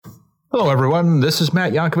Hello, everyone. This is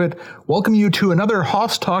Matt Yonkovit. Welcome you to another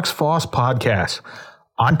Hoss Talks FOSS podcast.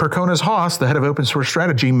 I'm Percona's Hoss, the head of open source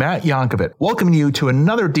strategy, Matt Yonkovit, welcoming you to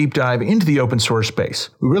another deep dive into the open source space.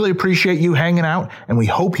 We really appreciate you hanging out, and we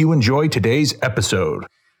hope you enjoy today's episode.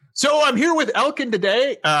 So I'm here with Alkin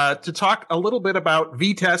today to talk a little bit about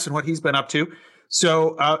Vitess and what he's been up to.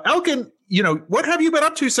 So Alkin, what have you been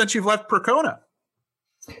up to since you've left Percona?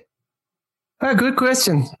 Good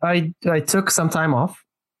question. I took some time off.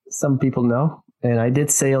 Some people know, and I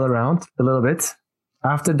did sail around a little bit.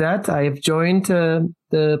 After that, I've joined the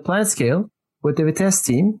Planetscale with the Vitess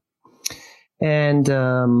team. And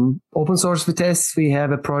open source Vitess, we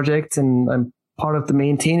have a project, and I'm part of the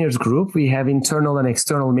maintainers group. We have internal and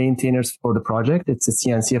external maintainers for the project. It's a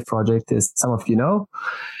CNCF project, as some of you know.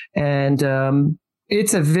 And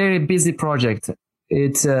it's a very busy project.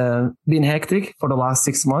 It's been hectic for the last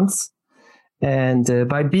 6 months. And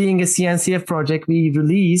by being a CNCF project, we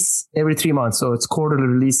release every 3 months. So it's quarterly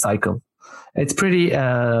release cycle. It's pretty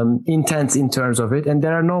intense in terms of it. And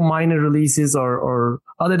there are no minor releases or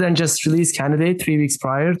other than just release candidate 3 weeks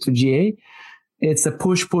prior to GA. It's a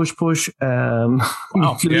push. Wow.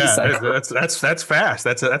 Yeah, cycle. That's fast.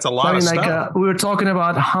 That's a lot of stuff. We were talking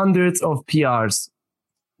about hundreds of PRs.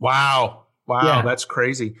 Wow. Yeah. That's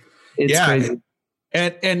crazy. It's crazy.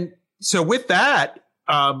 And so with that,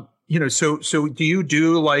 so do you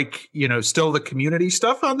do still the community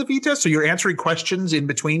stuff on the Vitess? So you're answering questions in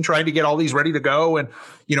between trying to get all these ready to go and,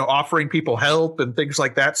 offering people help and things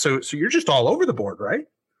like that. So you're just all over the board, right?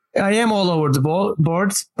 I am all over the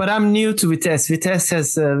board, but I'm new to Vitess. Vitess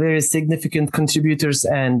has very significant contributors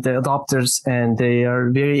and adopters, and they are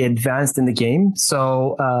very advanced in the game.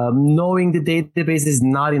 So knowing the database is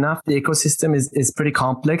not enough. The ecosystem is pretty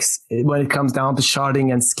complex when it comes down to sharding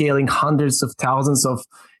and scaling hundreds of thousands of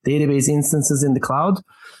database instances in the cloud.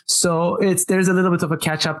 So there's a little bit of a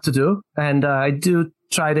catch up to do. And I do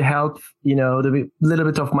try to help, the little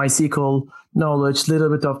bit of MySQL knowledge, little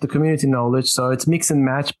bit of the community knowledge. So it's mix and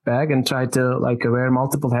match bag and try to wear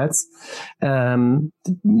multiple hats.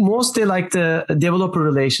 Mostly like the developer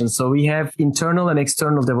relations. So we have internal and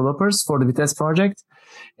external developers for the Vitess project.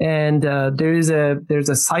 And there's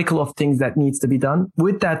a cycle of things that needs to be done.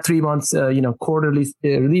 With that 3 months, quarterly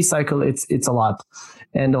release cycle, it's a lot.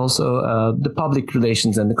 And also the public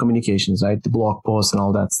relations and the communications, right? The blog posts and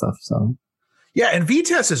all that stuff. So. Yeah, and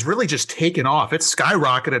Vitess has really just taken off. It's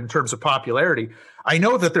skyrocketed in terms of popularity. I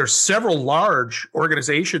know that there's several large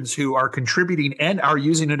organizations who are contributing and are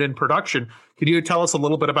using it in production. Can you tell us a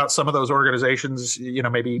little bit about some of those organizations?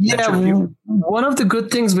 Maybe mention a few? One of the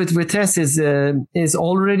good things with Vitess is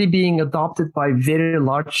already being adopted by very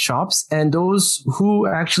large shops, and those who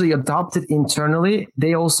actually adopt it internally,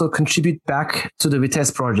 they also contribute back to the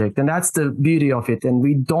Vitess project, and that's the beauty of it. And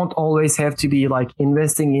we don't always have to be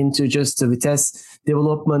investing into just the Vitess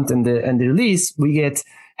development and the release. We get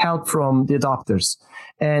help from the adopters,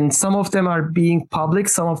 and some of them are being public,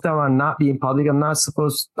 some of them are not being public. I'm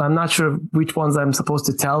not sure which ones I'm supposed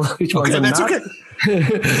to tell, which ones I'm not.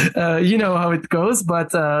 Okay. You know how it goes,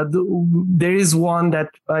 but there is one that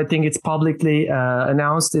I think it's publicly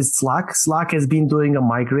announced is Slack. Slack has been doing a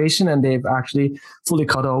migration, and they've actually fully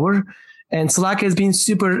cut over. And Slack has been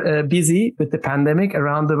super busy with the pandemic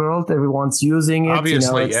around the world. Everyone's using it.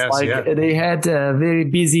 Obviously, They had very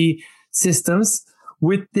busy systems.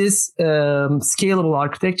 With this scalable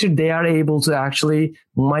architecture, they are able to actually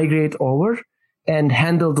migrate over and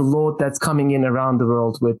handle the load that's coming in around the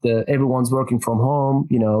world with everyone's working from home.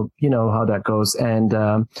 You know how that goes. And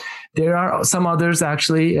there are some others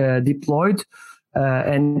actually deployed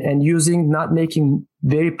and using, not making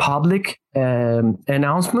very public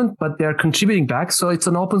announcement, but they're contributing back. So it's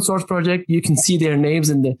an open source project. You can see their names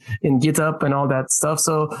in GitHub and all that stuff.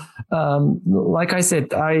 So like I said,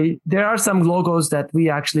 there are some logos that we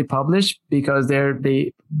actually publish because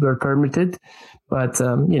they were permitted, but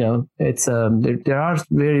it's there are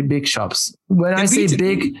very big shops. When I say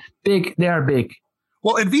big, they are big.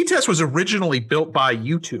 Well, and Vitess was originally built by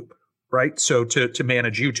YouTube, right? So to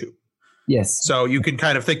manage YouTube. Yes. So you can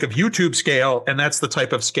kind of think of YouTube scale, and that's the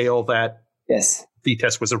type of scale that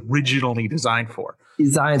Vitess was originally designed for.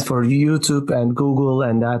 Designed for YouTube and Google,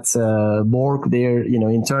 and that's Borg, their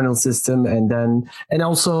internal system, and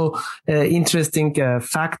also interesting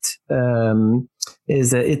fact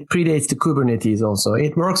is it predates the Kubernetes. Also,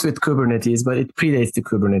 it works with Kubernetes, but it predates the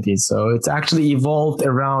Kubernetes. So it's actually evolved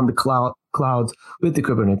around the cloud with the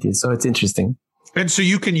Kubernetes. So it's interesting. And so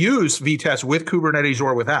you can use Vitess with Kubernetes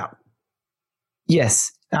or without.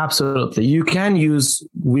 Yes, absolutely. You can use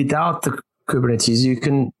without the Kubernetes. You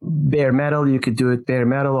can bare metal, you could do it bare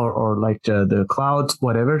metal or like the cloud,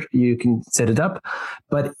 whatever, you can set it up,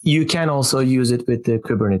 but you can also use it with the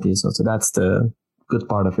Kubernetes. So that's the good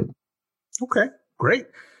part of it. Okay, great.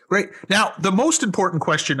 Now, the most important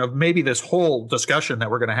question of maybe this whole discussion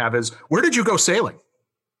that we're going to have is, where did you go sailing?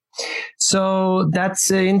 So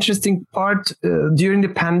that's an interesting part. During the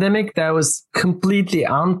pandemic, that was completely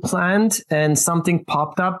unplanned, and something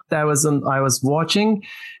popped up that I was watching,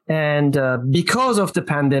 and because of the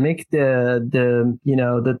pandemic, the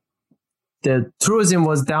tourism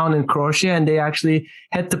was down in Croatia, and they actually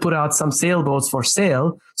had to put out some sailboats for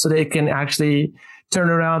sale so they can actually turn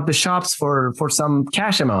around the shops for some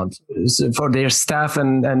cash amount for their staff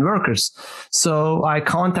and workers. So I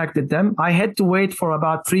contacted them. I had to wait for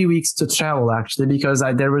about 3 weeks to travel, actually, because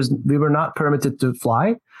we were not permitted to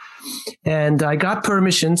fly. And I got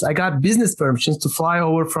permissions. I got business permissions to fly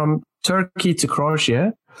over from Turkey to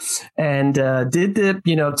Croatia, and did the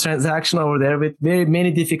transaction over there with very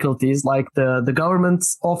many difficulties. Like the government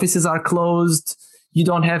offices are closed. You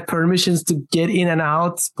don't have permissions to get in and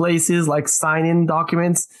out places, like sign in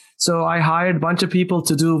documents. So I hired a bunch of people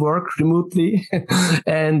to do work remotely.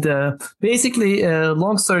 And basically,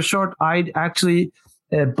 long story short, I actually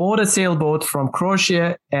bought a sailboat from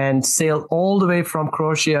Croatia and sailed all the way from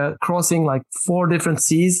Croatia, crossing like 4 different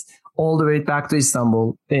seas, all the way back to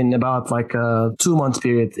Istanbul in about like a 2-month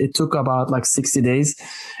period. It took about like 60 days.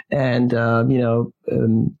 And,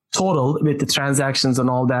 total with the transactions and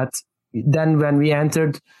all that. Then when we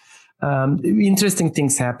entered, interesting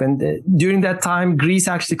things happened. During that time, Greece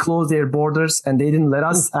actually closed their borders and they didn't let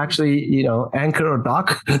us actually, anchor or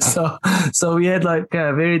dock. So we had like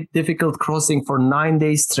a very difficult crossing for 9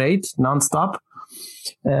 days straight, nonstop,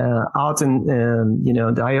 out in,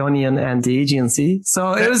 the Ionian and the Aegean Sea.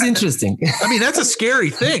 So it was interesting. I mean, that's a scary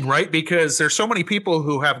thing, right? Because there's so many people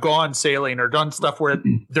who have gone sailing or done stuff where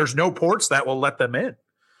there's no ports that will let them in.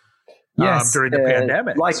 Yes, during the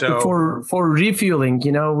pandemic. Like so, for refueling,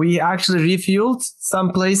 we actually refueled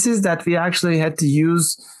some places that we actually had to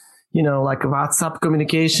use, like WhatsApp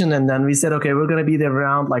communication. And then we said, okay, we're going to be there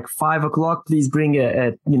around like 5 o'clock. Please bring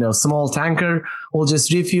a small tanker. We'll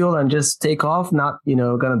just refuel and just take off, not,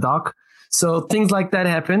 going to dock. So things like that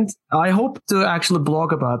happened. I hope to actually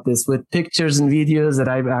blog about this with pictures and videos that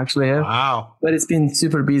I actually have. Wow. But it's been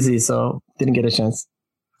super busy, so didn't get a chance.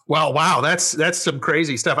 Well, wow, that's some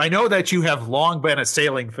crazy stuff. I know that you have long been a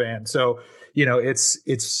sailing fan, so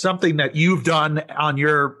it's something that you've done on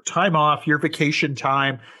your time off, your vacation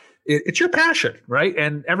time. It's your passion, right?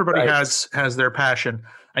 And everybody has their passion.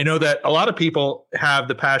 I know that a lot of people have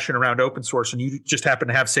the passion around open source, and you just happen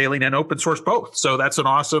to have sailing and open source both. So that's an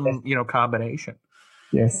awesome, combination.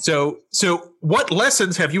 Yes. So what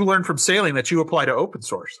lessons have you learned from sailing that you apply to open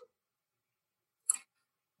source?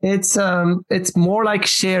 It's more like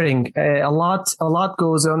sharing. A lot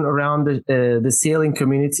goes on around the sailing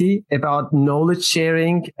community about knowledge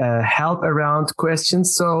sharing, help around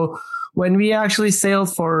questions. So when we actually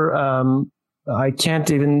sailed for, I can't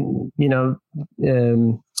even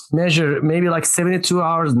measure, maybe like 72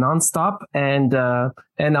 hours nonstop, and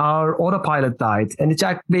our autopilot died, and it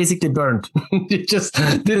basically burned. It just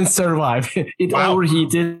didn't survive. It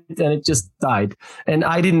overheated and it just died. And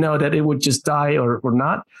I didn't know that it would just die or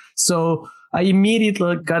not. So I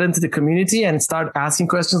immediately got into the community and started asking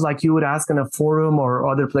questions like you would ask in a forum or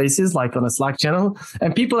other places, like on a Slack channel.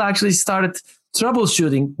 And people actually started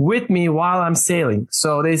troubleshooting with me while I'm sailing.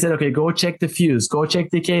 So they said, okay, go check the fuse, go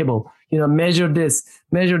check the cable, measure this,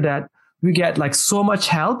 measure that. We get like so much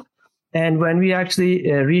help. And when we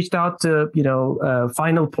actually reached out to,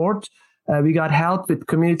 final port, we got help with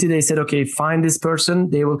community. They said, okay, find this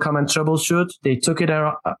person. They will come and troubleshoot. They took it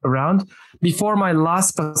around. Before my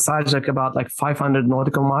last passage, like about 500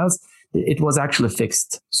 nautical miles, it was actually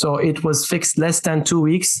fixed. So it was fixed less than 2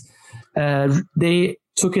 weeks. They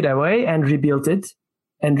took it away and rebuilt it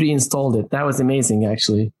and reinstalled it. That was amazing,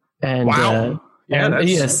 actually. And wow.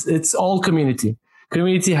 Yes, it's all community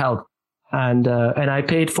help. And I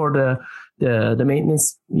paid for the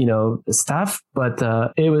maintenance, staff, but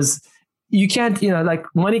it was, you can't,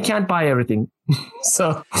 money can't buy everything.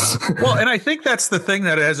 So, well, and I think that's the thing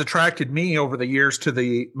that has attracted me over the years to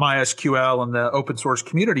the MySQL and the open source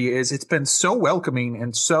community is it's been so welcoming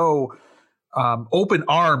and so open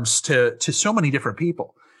arms to so many different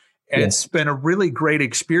people. And It's been a really great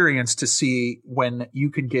experience to see when you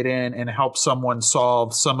can get in and help someone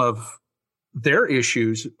solve some of their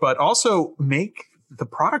issues, but also make the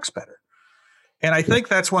products better. And I think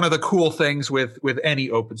that's one of the cool things with any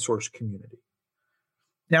open source community.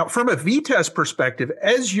 Now, from a Vitess perspective,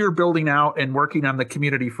 as you're building out and working on the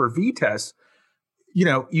community for Vitess,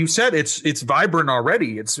 you said it's vibrant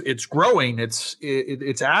already. It's growing.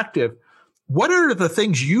 It's active. What are the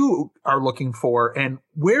things you are looking for, and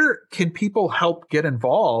where can people help get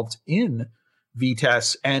involved in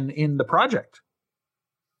Vitess and in the project?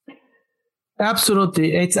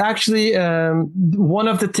 Absolutely. It's actually one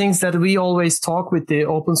of the things that we always talk with the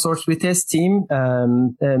open source Vitess team,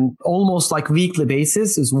 almost like weekly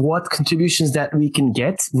basis, is what contributions that we can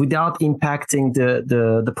get without impacting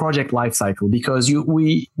the project lifecycle. Because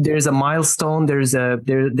there's a milestone,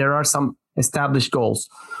 there are some established goals.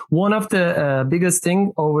 One of the biggest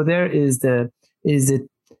thing over there is the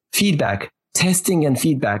feedback. Testing and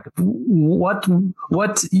feedback. What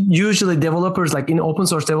usually developers, like in open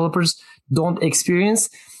source developers, don't experience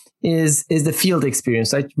is the field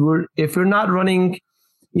experience. Like if we're not running,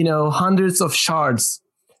 hundreds of shards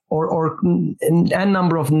or n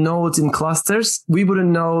number of nodes in clusters, we wouldn't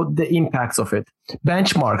know the impacts of it.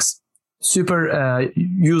 Benchmarks, super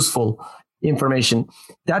useful information.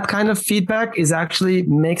 That kind of feedback is actually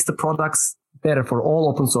makes the products better for all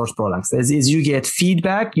open source products. As you get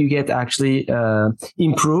feedback, you get actually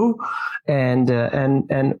improve, and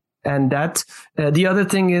that. The other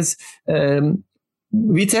thing is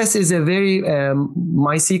Vitess is a very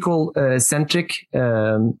MySQL centric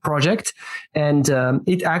project, and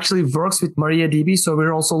it actually works with MariaDB. So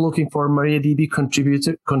we're also looking for MariaDB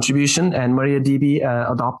contribution and MariaDB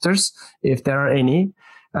adopters if there are any.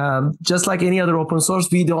 Just like any other open source,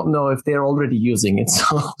 we don't know if they're already using it.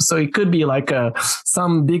 So it could be like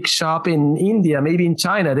some big shop in India, maybe in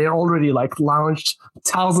China, they're already like launched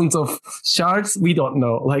thousands of shards. We don't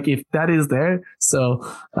know like if that is there. So,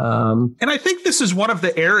 and I think this is one of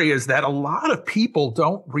the areas that a lot of people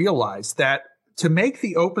don't realize, that to make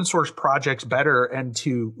the open source projects better and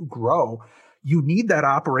to grow, you need that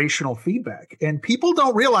operational feedback. And people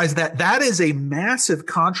don't realize that that is a massive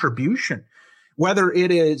contribution. Whether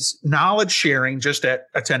it is knowledge sharing, just at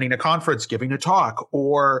attending a conference, giving a talk,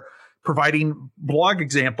 or providing blog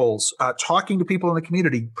examples, talking to people in the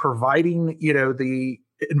community, providing the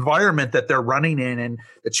environment that they're running in and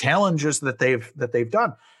the challenges that they've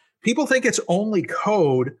done. People think it's only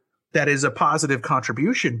code that is a positive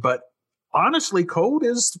contribution, but honestly, code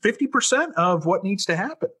is 50% of what needs to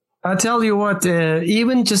happen. I'll tell you what,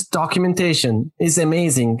 even just documentation is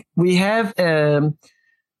amazing. We have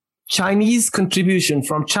Chinese contribution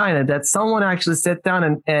from China that someone actually sat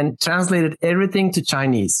down and translated everything to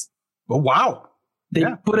Chinese. Oh, wow. They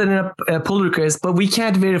put it in a pull request, but we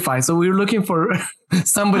can't verify. So we're looking for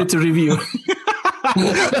somebody to review. We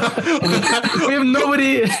have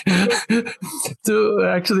nobody to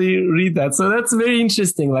actually read that. So that's very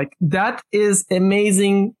interesting. Like that is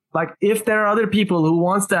amazing. Like if there are other people who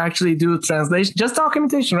wants to actually do translation, just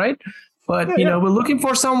documentation, right? But, we're looking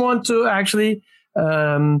for someone to actually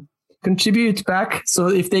contribute back. So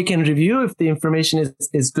if they can review, if the information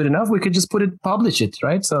is good enough, we could just publish it,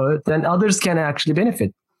 right? So then others can actually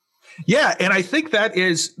benefit. Yeah. And I think that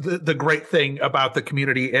is the great thing about the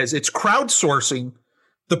community, is it's crowdsourcing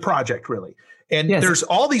the project, really. And there's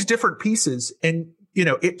all these different pieces, and,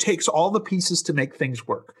 it takes all the pieces to make things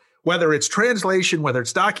work, whether it's translation, whether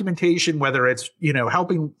it's documentation, whether it's,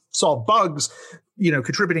 helping solve bugs,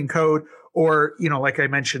 contributing code, or, like I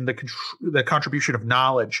mentioned, the contribution of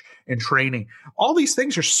knowledge and training. All these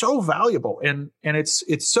things are so valuable. And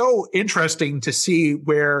it's so interesting to see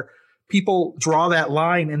where people draw that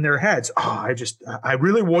line in their heads. I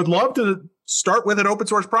really would love to start with an open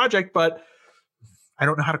source project, but I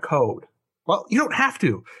don't know how to code. Well, you don't have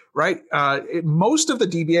to, right? Most of the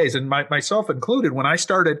DBAs, and myself included, when I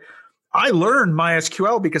started, I learned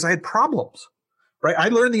MySQL because I had problems. Right. I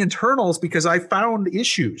learned the internals because I found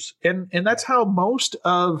issues. And that's how most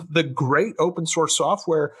of the great open source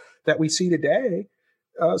software that we see today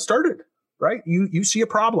started. Right. You see a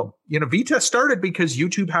problem. Vitess started because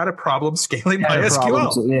YouTube had a problem scaling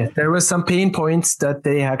MySQL. There was some pain points that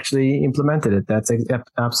they actually implemented it. That's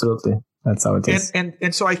absolutely. That's how it is.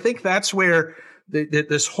 And so I think that's where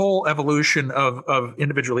this whole evolution of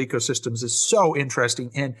individual ecosystems is so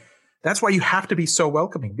interesting. And that's why you have to be so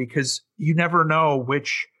welcoming, because you never know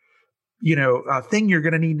which, thing you're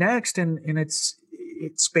going to need next. And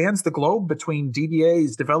it spans the globe between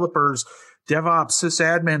DBAs, developers, DevOps,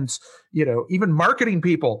 sysadmins, even marketing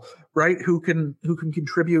people, right? Who can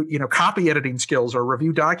contribute, copy editing skills or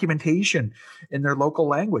review documentation in their local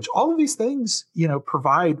language. All of these things,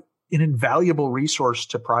 provide an invaluable resource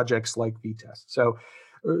to projects like Vitess. So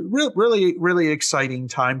really, really exciting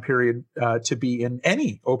time period to be in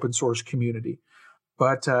any open source community.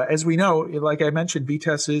 But as we know, like I mentioned,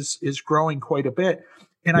 Vitess is growing quite a bit.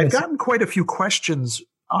 And I've gotten quite a few questions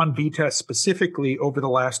on Vitess specifically over the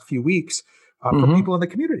last few weeks for people in the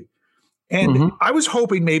community. And I was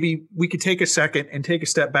hoping maybe we could take a second and take a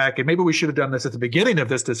step back, and maybe we should have done this at the beginning of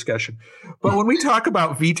this discussion. But when we talk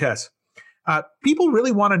about Vitess, people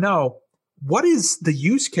really want to know, what is the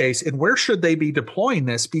use case and where should they be deploying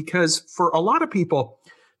this? Because for a lot of people,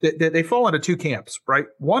 they fall into two camps, right?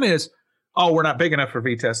 One is, oh, we're not big enough for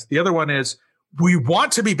Vitess. The other one is, we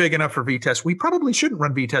want to be big enough for Vitess. We probably shouldn't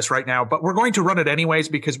run Vitess right now, but we're going to run it anyways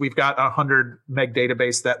because we've got a 100 meg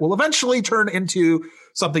database that will eventually turn into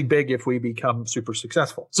something big if we become super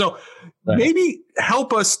successful. So maybe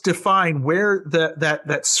help us define where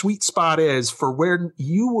that sweet spot is for where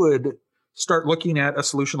you would start looking at a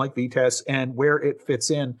solution like Vitess and where it fits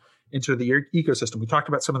into the ecosystem. We talked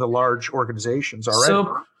about some of the large organizations already.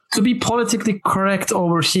 So to be politically correct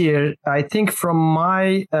over here, I think from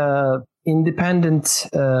my independent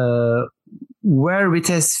where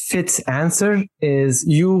Vitess fits answer is,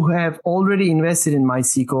 you have already invested in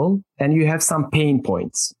MySQL and you have some pain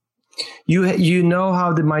points. You know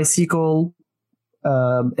how the MySQL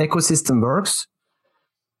ecosystem works,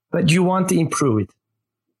 but you want to improve it.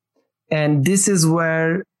 And this is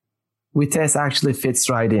where Vitess actually fits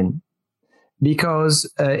right in,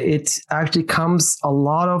 because it actually comes a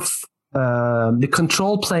lot of the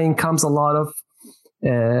control plane comes a lot of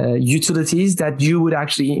utilities that you would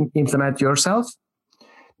actually implement yourself.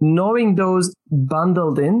 Knowing those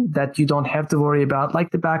bundled in that you don't have to worry about, like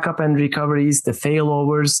the backup and recoveries, the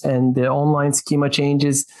failovers, and the online schema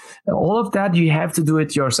changes, all of that you have to do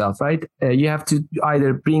it yourself, right? You have to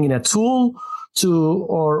either bring in a tool to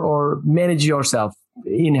or manage yourself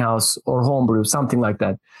in-house or homebrew, something like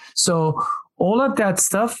that. So all of that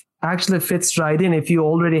stuff actually fits right in if you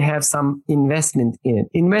already have some investment in it.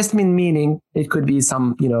 Investment meaning it could be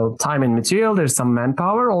some, time and material, there's some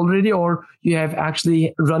manpower already, or you have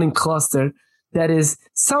actually running cluster that is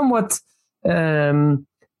somewhat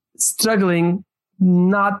struggling,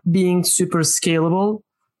 not being super scalable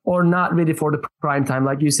or not ready for the prime time.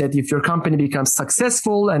 Like you said, if your company becomes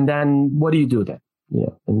successful, and then what do you do then?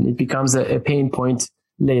 And it becomes a pain point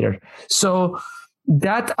later. So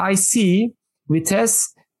that I see Vitess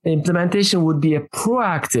implementation would be a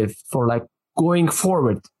proactive for like going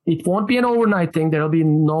forward. It won't be an overnight thing. There'll be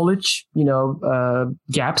knowledge,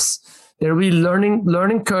 gaps. There will be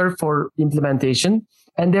learning curve for implementation,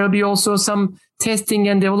 and there will be also some testing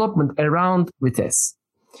and development around Vitess.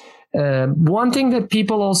 One thing that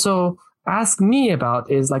people also ask me about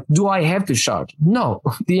is like, do I have to shard? No,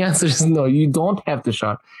 the answer is no, you don't have to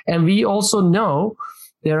shard. And we also know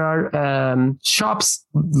there are shops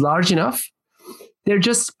large enough. They're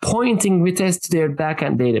just pointing Vitess to their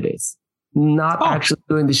backend database, not actually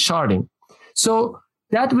doing the sharding. So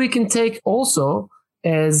that we can take also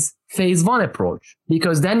as phase one approach,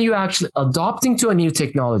 because then you're actually adopting to a new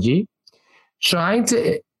technology, trying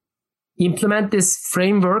to implement this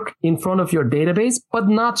framework in front of your database, but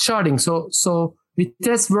not sharding. So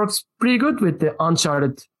Vitess works pretty good with the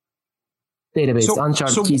uncharted database,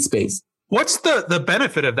 uncharted key space. What's the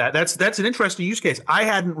benefit of that? That's an interesting use case. I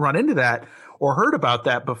hadn't run into that or heard about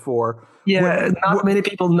that before. Yeah, not many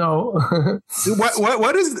people know.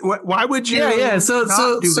 Why would you? So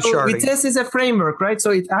Vitess is a framework, right?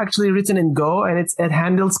 So it's actually written in Go, and it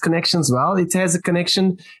handles connections well. It has a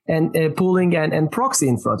connection and pooling and proxy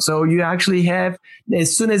in front. So you actually have,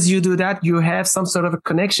 as soon as you do that, you have some sort of a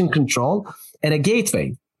connection control and a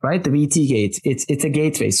gateway, right? The VT gate. It's a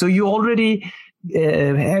gateway. So you already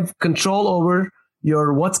have control over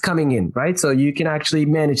your what's coming in, right? So you can actually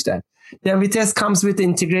manage that. Then Vitess comes with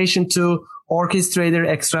integration to Orchestrator,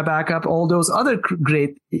 Extra Backup, all those other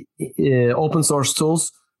great open source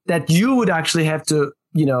tools that you would actually have to,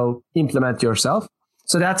 implement yourself.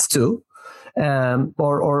 So that's two,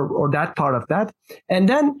 or that part of that. And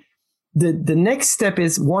then the next step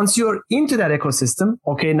is, once you're into that ecosystem,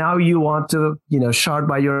 okay, now you want to, shard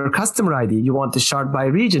by your customer ID. You want to shard by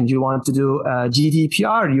region. You want to do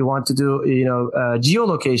GDPR. You want to do,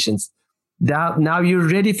 geolocations. Now you're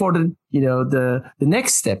ready for the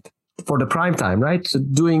next step for the prime time, right? So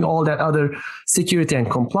doing all that other security and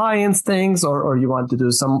compliance things, or you want to do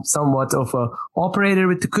somewhat of a operator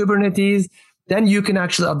with the Kubernetes, then you can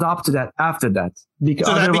actually adopt to that after that. Because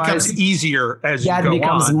so that becomes easier as you go on. That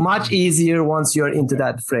becomes much easier once you're into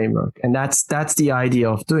that framework, and that's the idea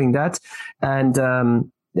of doing that. And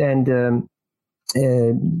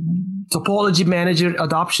topology manager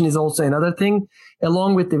adoption is also another thing.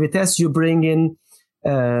 Along with the Vitess, you bring in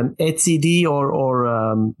etcd or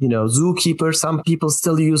Zookeeper. Some people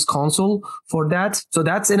still use console for that, so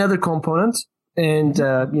that's another component. And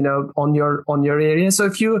on your area. So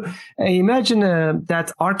if you imagine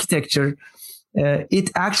that architecture,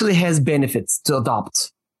 it actually has benefits to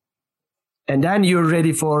adopt. And then you're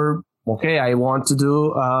ready for, okay, I want to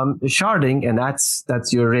do sharding, and that's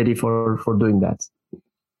you're ready for doing that.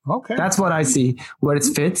 Okay. That's what I see where it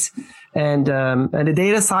fits. And the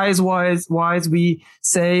data size wise, we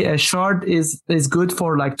say a shard is good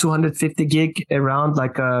for like 250 gig around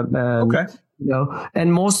like okay.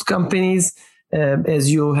 And most companies,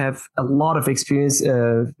 as you have a lot of experience,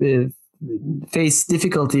 face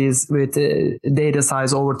difficulties with data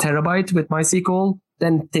size over terabyte with MySQL,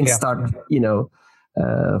 then things start,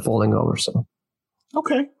 falling over. So,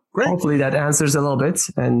 okay, great. Hopefully that answers a little bit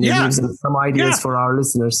and gives them some ideas for our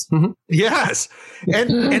listeners. Yes.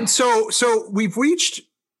 And so we've reached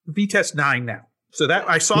Vitess 9 now. So that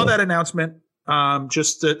I saw that announcement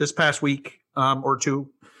just this past week or two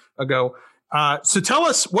ago. So tell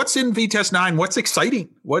us what's in Vitess 9. What's exciting?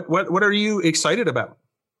 What are you excited about?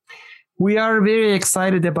 We are very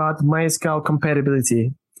excited about MySQL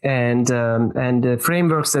compatibility and the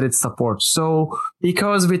frameworks that it supports. So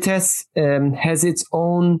because Vitess has its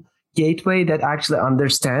own gateway that actually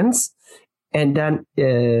understands and then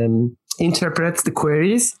interprets the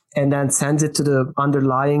queries and then sends it to the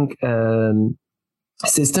underlying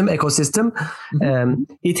ecosystem.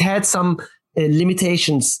 It had some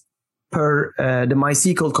limitations per the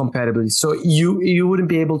MySQL compatibility. So you wouldn't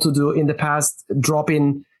be able to do in the past drop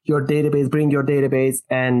in your database, bring your database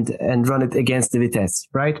and run it against the Vitess,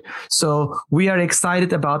 right? So we are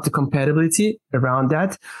excited about the compatibility around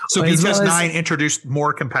that. So Vitess 9 introduced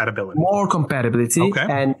more compatibility.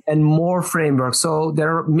 And more frameworks. So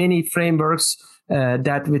there are many frameworks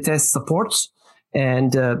that Vitess supports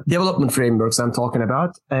and development frameworks I'm talking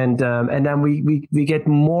about. And then we get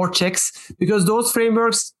more checks because those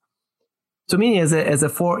frameworks, to me, as a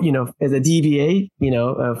DBA,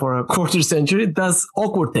 for a quarter century, it does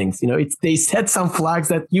awkward things. They set some flags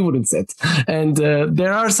that you wouldn't set, and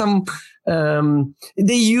there are some.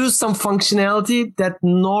 They use some functionality that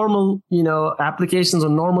normal, applications or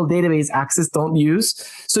normal database access don't use.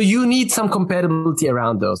 So you need some compatibility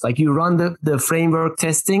around those. Like you run the framework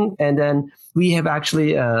testing, and then we have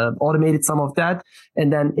actually automated some of that,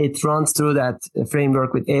 and then it runs through that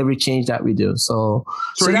framework with every change that we do. So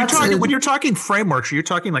when you're talking frameworks, are you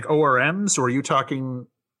talking like ORMs, or are you talking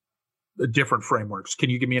different frameworks? Can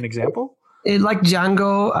you give me an example? Like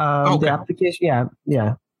Django, the application,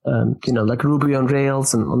 like Ruby on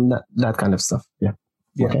Rails and on that kind of stuff. Yeah.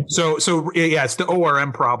 Okay. So it's the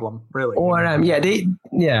ORM problem, really. ORM,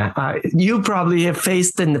 you probably have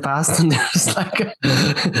faced in the past, and there's like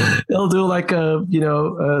they'll do like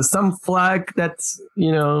some flag that's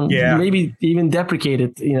maybe even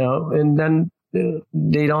deprecated, and then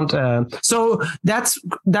they don't. So that's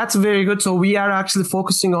very good. So we are actually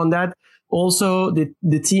focusing on that. Also,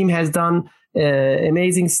 the team has done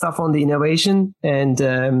amazing stuff on the innovation and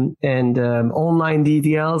online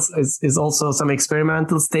DDLs is also some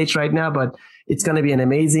experimental stage right now, but it's going to be an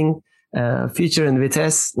amazing feature in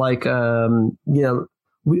Vitess. Like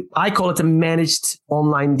I call it a managed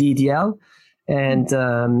online DDL, and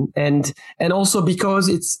also because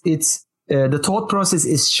it's the thought process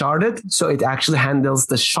is sharded, so it actually handles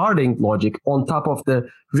the sharding logic on top of the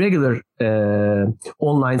regular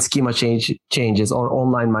online schema changes or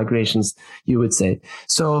online migrations, you would say.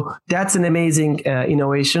 So that's an amazing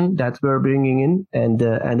innovation that we're bringing in, and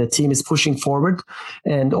the team is pushing forward.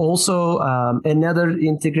 And also another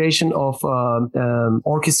integration of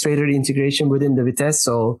orchestrator integration within the Vitess.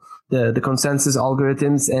 So the consensus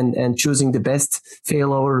algorithms and choosing the best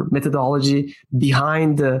failover methodology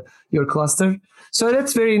behind your cluster. So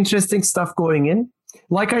that's very interesting stuff going in.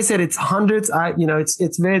 Like I said, it's hundreds.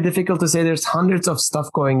 It's very difficult to say there's hundreds of stuff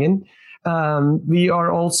going in. We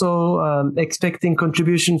are also expecting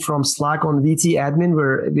contribution from Slack on VT admin,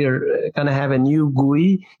 where we're going to have a new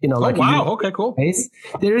GUI. Okay, cool. Base.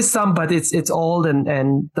 There is some, but it's old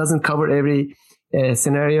and doesn't cover every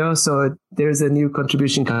scenario. So there's a new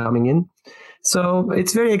contribution coming in. So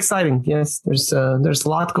it's very exciting. Yes, there's a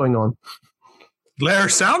lot going on. There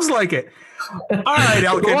sounds like it. All right,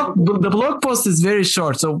 Alkin. The blog post is very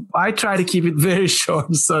short, so I try to keep it very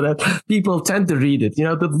short so that people tend to read it.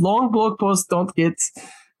 The long blog posts don't get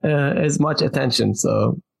as much attention.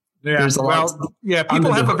 So there's a lot.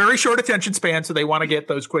 People have a very short attention span, so they want to get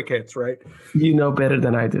those quick hits, right? You know better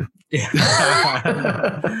than I do. Yeah.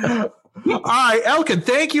 All right, Alkin,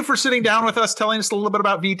 thank you for sitting down with us, telling us a little bit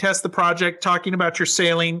about Vitess, the project, talking about your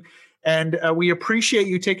sailing. And we appreciate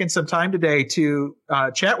you taking some time today to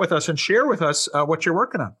chat with us and share with us what you're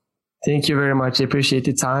working on. Thank you very much. I appreciate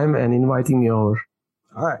the time and inviting me over.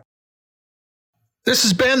 All right. This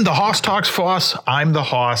has been the Hoss Talks FOSS. I'm the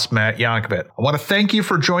Hoss, Matt Yonkovit. I want to thank you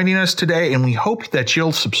for joining us today, and we hope that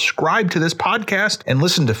you'll subscribe to this podcast and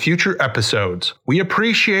listen to future episodes. We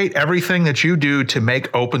appreciate everything that you do to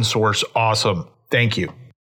make open source awesome. Thank you.